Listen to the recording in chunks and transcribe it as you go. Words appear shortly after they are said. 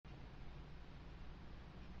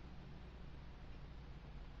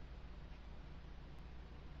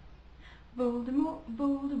Voldemort,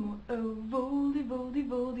 Voldemort, oh Voldy, Voldy,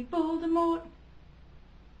 Voldy, Voldemort.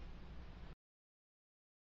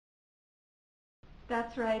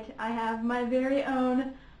 That's right, I have my very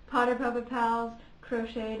own Potter Puppet Pals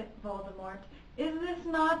crocheted Voldemort. Is this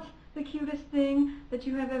not the cutest thing that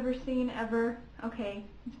you have ever seen ever? Okay,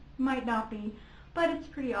 might not be, but it's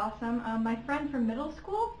pretty awesome. My friend from middle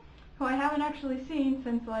school, who I haven't actually seen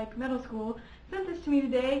since like middle school, sent this to me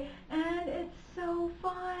today, and it's so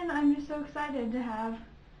fun. I'm just so excited to have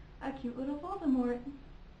a cute little Voldemort.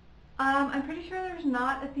 I'm pretty sure there's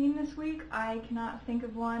not a theme this week. I cannot think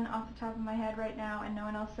of one off the top of my head right now, and no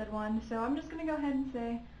one else said one, so I'm just going to go ahead and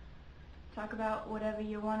say, talk about whatever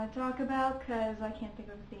you want to talk about, because I can't think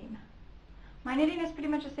of a theme. My knitting is pretty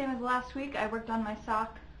much the same as last week. I worked on my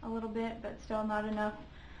sock a little bit, but still not enough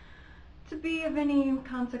to be of any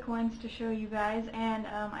consequence to show you guys. And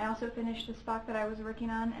I also finished the Spock that I was working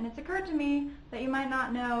on, and it's occurred to me that you might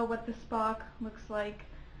not know what the Spock looks like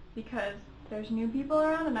because there's new people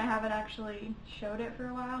around and I haven't actually showed it for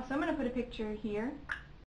a while. So I'm going to put a picture here.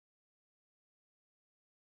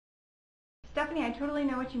 Stephanie, I totally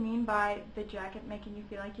know what you mean by the jacket making you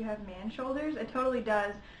feel like you have man shoulders. It totally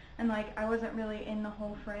does. And like, I wasn't really in the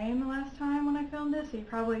whole frame the last time when I filmed this, so you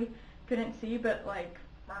probably couldn't see, but like,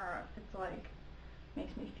 it's like,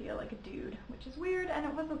 makes me feel like a dude, which is weird, and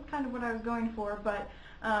it wasn't kind of what I was going for, but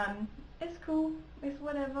it's cool. It's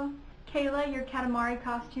whatever. Kayla, your Katamari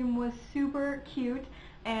costume was super cute,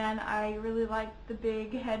 and I really liked the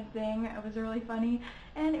big head thing. It was really funny,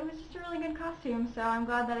 and it was just a really good costume, so I'm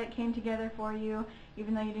glad that it came together for you.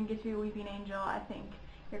 Even though you didn't get to be a weeping angel, I think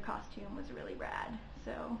your costume was really rad,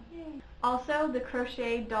 so yay. Also, the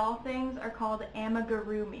crochet doll things are called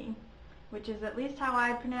amigurumi, which is at least how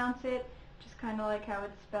I pronounce it, just kind of like how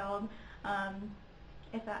it's spelled,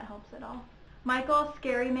 if that helps at all. Michael,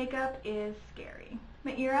 scary makeup is scary.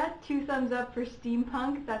 Maira, 2 thumbs up for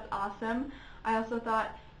steampunk. That's awesome. I also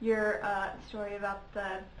thought your story about the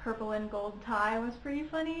purple and gold tie was pretty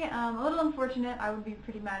funny. A little unfortunate. I would be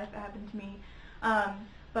pretty mad if it happened to me.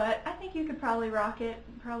 But I think you could probably rock it.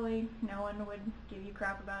 Probably no one would give you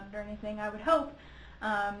crap about it or anything, I would hope.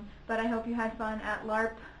 But I hope you had fun at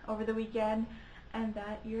LARP over the weekend, and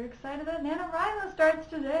that you're excited that NaNoWRIMO starts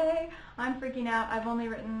today. I'm freaking out. I've only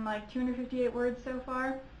written like 258 words so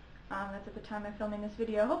far. That's at the time I'm filming this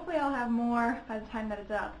video. Hopefully I'll have more by the time that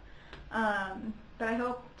it's up. But I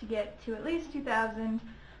hope to get to at least 2,000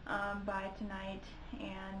 by tonight,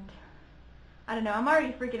 and I don't know, I'm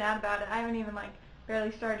already freaking out about it. I haven't even like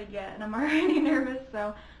barely started yet, and I'm already nervous,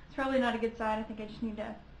 so it's probably not a good sign. I think I just need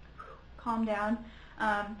to calm down.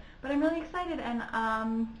 But I'm really excited,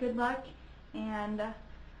 and good luck, and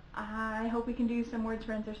I hope we can do some word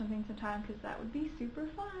sprints or something sometime, because that would be super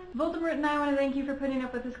fun. Voldemort and I want to thank you for putting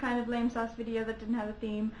up with this kind of lame sauce video that didn't have a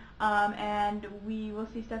theme, and we will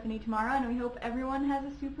see Stephanie tomorrow, and we hope everyone has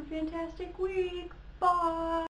a super fantastic week. Bye!